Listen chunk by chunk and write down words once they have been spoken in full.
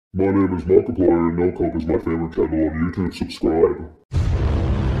My name is Markiplier and Nong-O is my favorite channel on YouTube. Subscribe.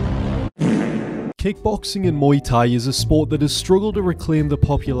 Kickboxing and Muay Thai is a sport that has struggled to reclaim the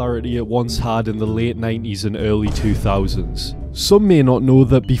popularity it once had in the late 90s and early 2000s. Some may not know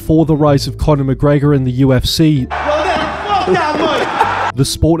that before the rise of Conor McGregor in the UFC, the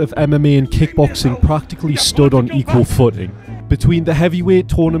sport of MMA and kickboxing practically stood on equal footing. Between the heavyweight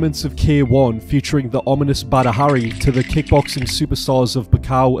tournaments of K1 featuring the ominous Badahari to the kickboxing superstars of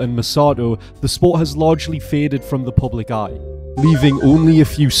Buakaw and Masato, the sport has largely faded from the public eye, leaving only a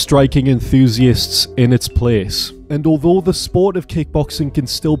few striking enthusiasts in its place. And although the sport of kickboxing can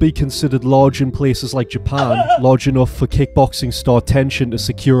still be considered large in places like Japan, large enough for kickboxing star Tenshin to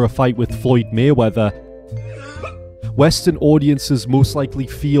secure a fight with Floyd Mayweather, Western audiences most likely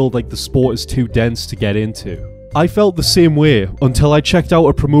feel like the sport is too dense to get into. I felt the same way until I checked out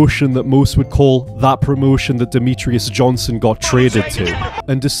a promotion that most would call that promotion that Demetrius Johnson got traded to,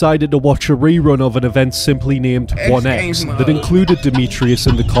 and decided to watch a rerun of an event simply named 1X that included Demetrius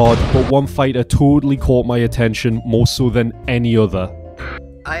in the card, but one fighter totally caught my attention more so than any other.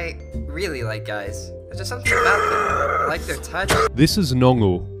 I really like guys. There's just something about them. I like their touch. This is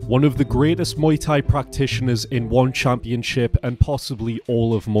Nong-O, one of the greatest Muay Thai practitioners in one championship and possibly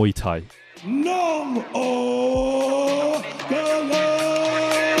all of Muay Thai. Nong-O,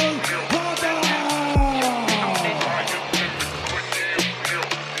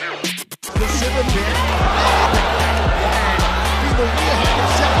 the silver pin. He will rear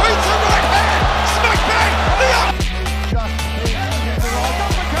himself. Waits a right hand. Smack bang. The up. Just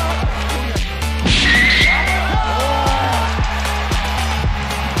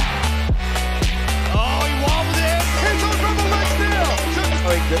oh, he wobbled it. He's on double leg still.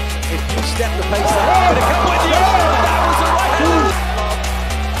 Very good. If you step the pace, they're going to come with you. That was a right hand.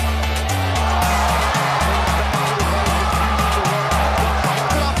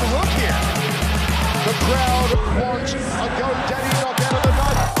 Put up the hook here. The crowd wants a go-daddy knockout of the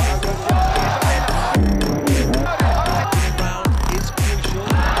night. Round is crucial.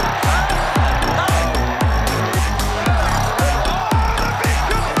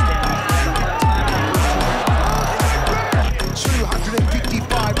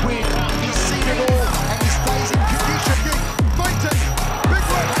 255 win. He's seen it all and he stays in condition. Fighting. Big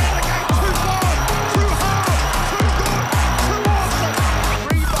right hand again. Too far. Too hard. Too good. Too awesome.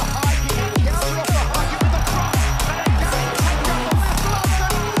 Read the hiking. Counter off the hiking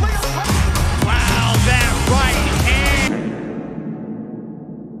with the front. Wow, that right hand.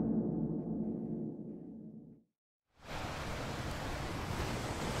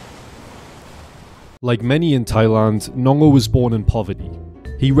 Like many in Thailand, Nong-O was born in poverty.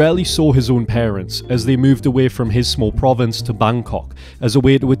 He rarely saw his own parents, as they moved away from his small province to Bangkok as a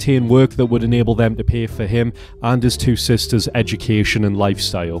way to attain work that would enable them to pay for him and his two sisters' education and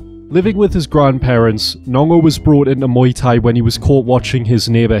lifestyle. Living with his grandparents, Nong-O was brought into Muay Thai when he was caught watching his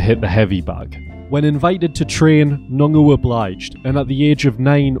neighbour hit the heavy bag. When invited to train, Nong-O obliged, and at the age of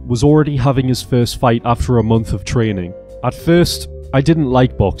 9 was already having his first fight after a month of training. At first, I didn't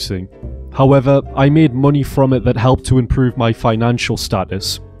like boxing. However, I made money from it that helped to improve my financial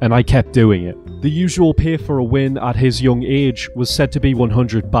status, and I kept doing it. The usual pay for a win at his young age was said to be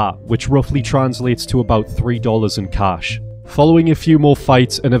 100 baht, which roughly translates to about $3 in cash. Following a few more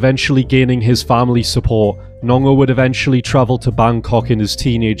fights and eventually gaining his family's support, Nong-O would eventually travel to Bangkok in his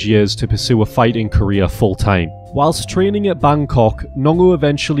teenage years to pursue a fighting career full-time. Whilst training at Bangkok, Nong-O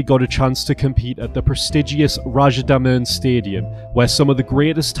eventually got a chance to compete at the prestigious Rajadamnern Stadium, where some of the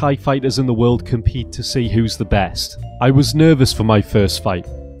greatest Thai fighters in the world compete to see who's the best. I was nervous for my first fight.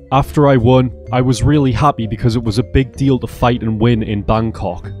 After I won, I was really happy because it was a big deal to fight and win in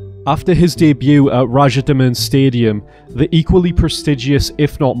Bangkok. After his debut at Rajadamnern Stadium, the equally prestigious,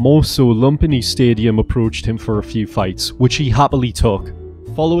 if not more so, Lumpini Stadium approached him for a few fights, which he happily took.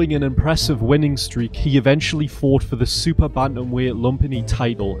 Following an impressive winning streak, he eventually fought for the Super Bantamweight Lumpini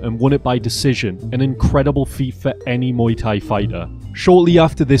title and won it by decision, an incredible feat for any Muay Thai fighter. Shortly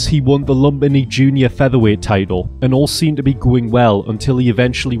after this, he won the Lumpini Junior Featherweight title, and all seemed to be going well until he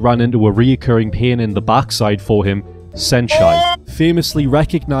eventually ran into a reoccurring pain in the backside for him, saenchai. Famously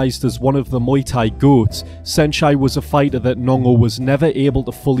recognised as one of the Muay Thai GOATs, saenchai was a fighter that Nong-O was never able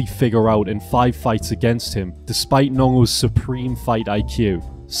to fully figure out in 5 fights against him, despite Nong-O's supreme fight IQ.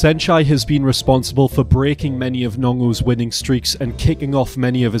 Saenchai has been responsible for breaking many of Nong-O's winning streaks and kicking off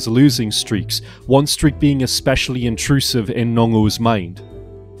many of his losing streaks, one streak being especially intrusive in Nong-O's mind.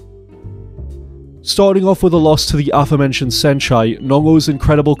 Starting off with a loss to the aforementioned saenchai, Nong-O's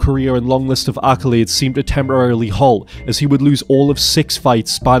incredible career and long list of accolades seemed to temporarily halt, as he would lose all of 6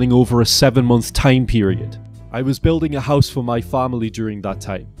 fights spanning over a 7-month time period. I was building a house for my family during that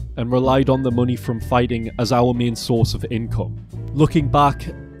time. and relied on the money from fighting as our main source of income. Looking back,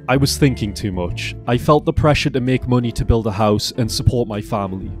 I was thinking too much. I felt the pressure to make money to build a house and support my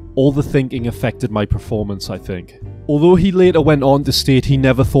family. All the thinking affected my performance, I think. Although he later went on to state he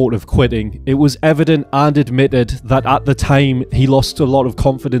never thought of quitting, it was evident and admitted that at the time he lost a lot of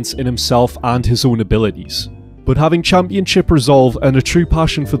confidence in himself and his own abilities. But having championship resolve and a true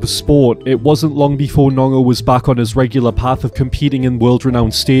passion for the sport, it wasn't long before Nong-O was back on his regular path of competing in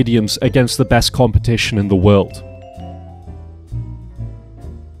world-renowned stadiums against the best competition in the world.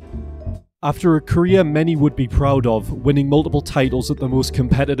 After a career many would be proud of, winning multiple titles at the most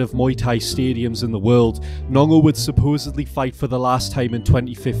competitive Muay Thai stadiums in the world, Nong-O would supposedly fight for the last time in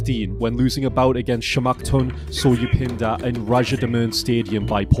 2015 when losing a bout against Shamakthun, Soyupinda and Rajadamnern Stadium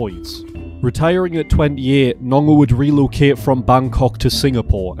by points. Retiring at 28, Nong-O would relocate from Bangkok to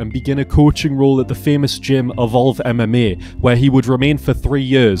Singapore and begin a coaching role at the famous gym Evolve MMA, where he would remain for 3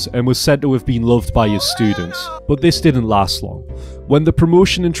 years and was said to have been loved by his students. But this didn't last long. When the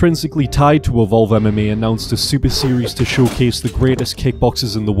promotion intrinsically tied to Evolve MMA announced a super series to showcase the greatest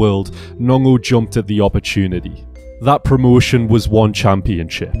kickboxers in the world, Nong-O jumped at the opportunity. That promotion was One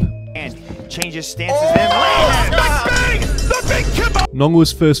Championship. And changes stances and lands. The big kibbo.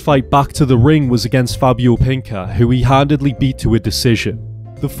 Nong-O's first fight back to the ring was against Fabio Pinca, who he handedly beat to a decision.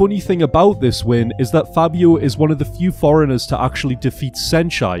 The funny thing about this win is that Fabio is one of the few foreigners to actually defeat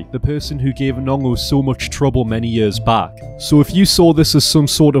Saenchai, the person who gave Nong-O so much trouble many years back. So if you saw this as some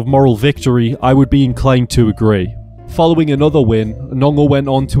sort of moral victory, I would be inclined to agree. Following another win, Nong-O went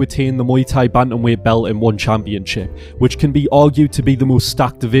on to attain the Muay Thai bantamweight belt in One Championship, which can be argued to be the most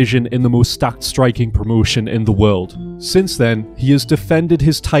stacked division in the most stacked striking promotion in the world. Since then, he has defended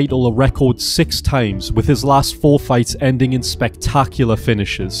his title a record 6 times, with his last 4 fights ending in spectacular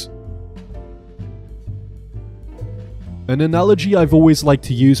finishes. An analogy I've always liked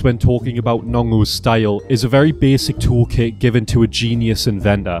to use when talking about Nong-O's style is a very basic toolkit given to a genius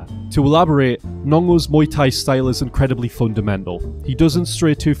inventor. To elaborate, Nong-O's Muay Thai style is incredibly fundamental. He doesn't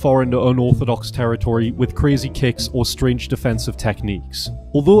stray too far into unorthodox territory with crazy kicks or strange defensive techniques.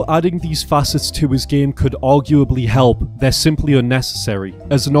 Although adding these facets to his game could arguably help, they're simply unnecessary,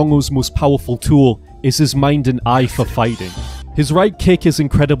 as Nong-O's most powerful tool is his mind and eye for fighting. His right kick is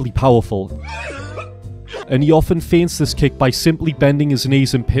incredibly powerful, and he often feints this kick by simply bending his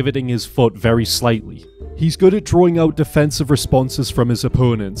knees and pivoting his foot very slightly. He's good at drawing out defensive responses from his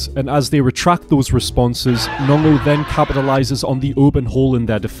opponents, and as they retract those responses, Nong-O then capitalizes on the open hole in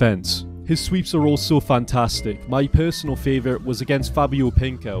their defense. His sweeps are also fantastic. My personal favourite was against Fabio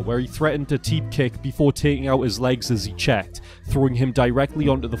Pinca, where he threatened to teep kick before taking out his legs as he checked, throwing him directly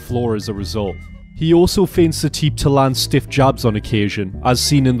onto the floor as a result. He also feints the teep to land stiff jabs on occasion, as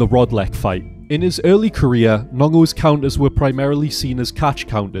seen in the Rodlek fight. In his early career, Nong-O's counters were primarily seen as catch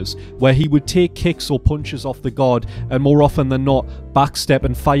counters, where he would take kicks or punches off the guard and more often than not, backstep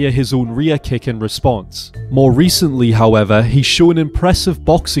and fire his own rear kick in response. More recently, however, he's shown impressive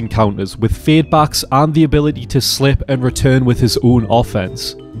boxing counters with fadebacks and the ability to slip and return with his own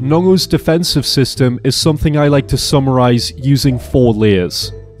offense. Nong-O's defensive system is something I like to summarize using 4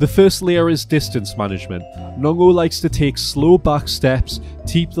 layers. The first layer is distance management. Nong-O likes to take slow back steps,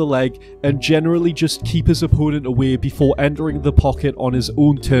 teep the leg, and generally just keep his opponent away before entering the pocket on his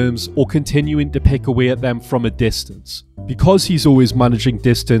own terms or continuing to pick away at them from a distance. Because he's always managing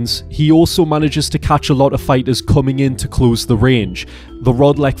distance, he also manages to catch a lot of fighters coming in to close the range. The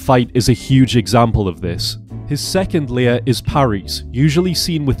Rodlek fight is a huge example of this. His second layer is parries, usually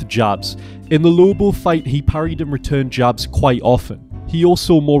seen with jabs. In the Lobo fight, he parried and returned jabs quite often. He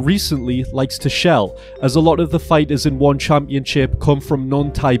also more recently likes to shell, as a lot of the fighters in One Championship come from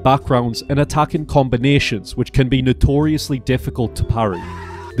non-Thai backgrounds and attack in combinations, which can be notoriously difficult to parry.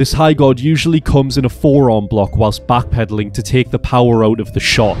 This high guard usually comes in a forearm block whilst backpedaling to take the power out of the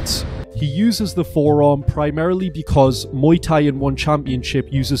shots. He uses the forearm primarily because Muay Thai in One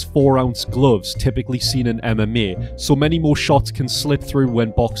Championship uses 4-ounce gloves, typically seen in MMA, so many more shots can slip through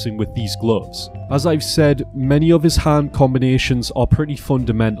when boxing with these gloves. As I've said, many of his hand combinations are pretty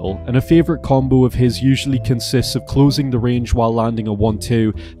fundamental, and a favourite combo of his usually consists of closing the range while landing a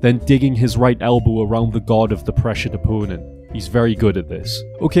 1-2, then digging his right elbow around the guard of the pressured opponent. He's very good at this.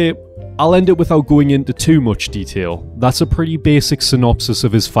 Okay, I'll end it without going into too much detail. That's a pretty basic synopsis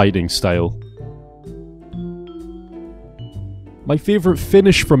of his fighting style. My favourite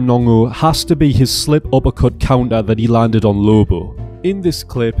finish from Nong-O has to be his slip uppercut counter that he landed on Lobo. In this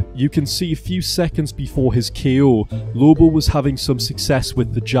clip, you can see a few seconds before his KO, Lobo was having some success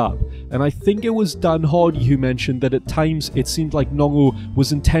with the jab, and I think it was Dan Hardy who mentioned that at times it seemed like Nong-O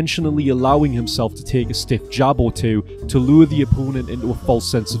was intentionally allowing himself to take a stiff jab or two to lure the opponent into a false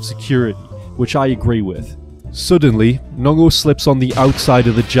sense of security, which I agree with. Suddenly, Nong-O slips on the outside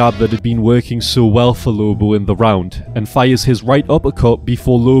of the jab that had been working so well for Lobo in the round, and fires his right uppercut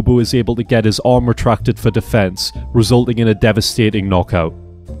before Lobo is able to get his arm retracted for defense, resulting in a devastating knockout.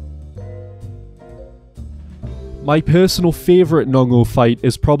 My personal favourite Nong-O fight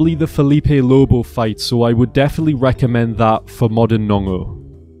is probably the Felipe Lobo fight, so I would definitely recommend that for modern Nong-O.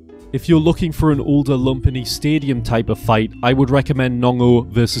 If you're looking for an older Lumpini Stadium type of fight, I would recommend Nong-O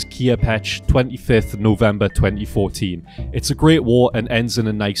vs Kiapech 25th November 2014. It's a great war and ends in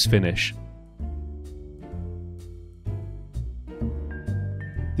a nice finish.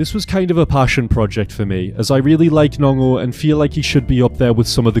 This was kind of a passion project for me, as I really like Nong-O and feel like he should be up there with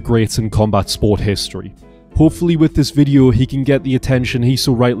some of the greats in combat sport history. Hopefully with this video he can get the attention he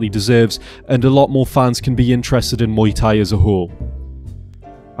so rightly deserves, and a lot more fans can be interested in Muay Thai as a whole.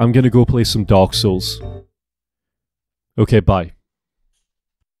 I'm gonna go play some Dark Souls. Okay, bye.